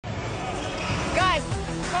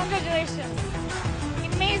Congratulations.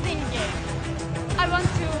 Amazing game. I want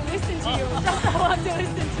to listen to you. Just I want to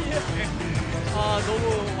listen to you. 너무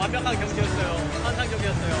완벽한 경기였어요.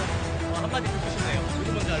 환상적이었어요. 한마디 듣고 싶네요.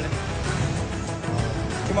 누구 먼저 할래?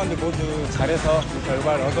 팀원들 모두 잘해서 이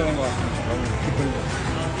결과를 얻어낸 것 같습니다. 너무 기쁩니다.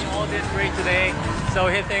 We all did great today, so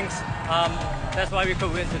he thinks that's why we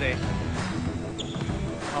could win today.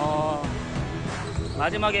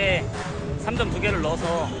 마지막에 3점 2개를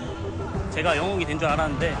넣어서 제가 영웅이 된 줄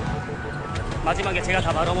알았는데 마지막에 제가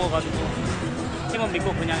다 말아먹어가지고 팀원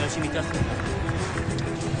믿고 그냥 열심히 뛰었습니다.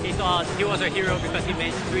 He thought he was a hero because he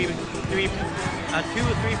made 2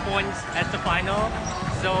 or 3 points at the final.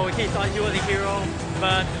 So he thought he was a hero,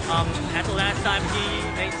 but at the last time he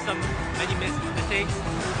made many mistakes.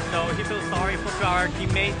 So he feels sorry for our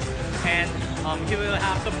teammates, and he will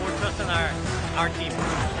have some more trust in our team.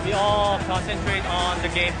 We all concentrate on the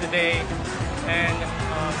game today, and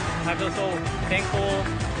I feel so thankful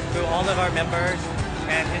to all of our members,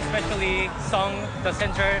 and especially Sung, the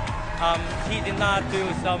center. He did not do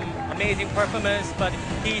some amazing performance, but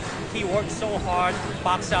he worked so hard,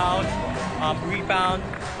 box out, rebound.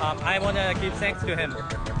 I want to give thanks to him.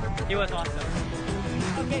 He was awesome.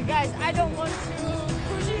 Okay, guys, I don't want to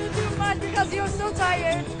push you too much because you're so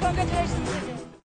tired. Congratulations again.